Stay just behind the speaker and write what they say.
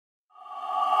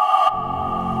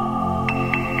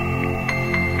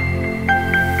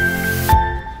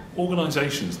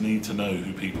Organisations need to know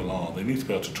who people are. They need to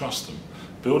be able to trust them.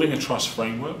 Building a trust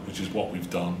framework, which is what we've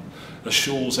done,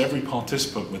 assures every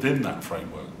participant within that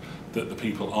framework that the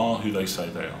people are who they say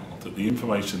they are, that the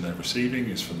information they're receiving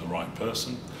is from the right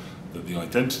person, that the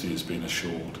identity has been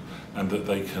assured, and that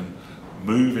they can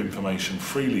move information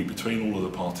freely between all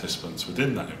of the participants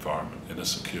within that environment in a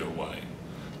secure way.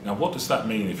 Now, what does that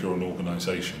mean if you're an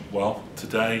organisation? Well,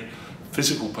 today,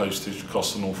 physical postage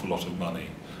costs an awful lot of money.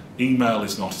 Email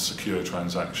is not a secure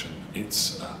transaction.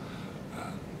 It's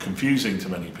confusing to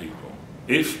many people.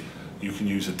 If you can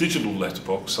use a digital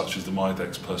letterbox, such as the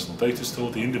Mydex personal data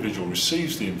store, the individual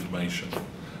receives the information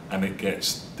and it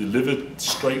gets delivered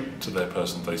straight to their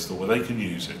personal data store where they can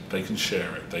use it, they can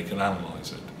share it, they can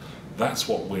analyse it. That's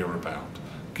what we're about,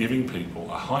 giving people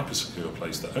a hyper-secure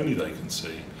place that only they can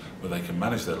see, where they can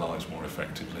manage their lives more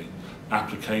effectively.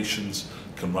 Applications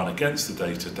can run against the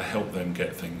data to help them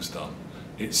get things done.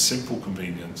 It's simple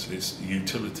convenience, it's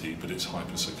utility, but it's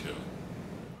hyper-secure.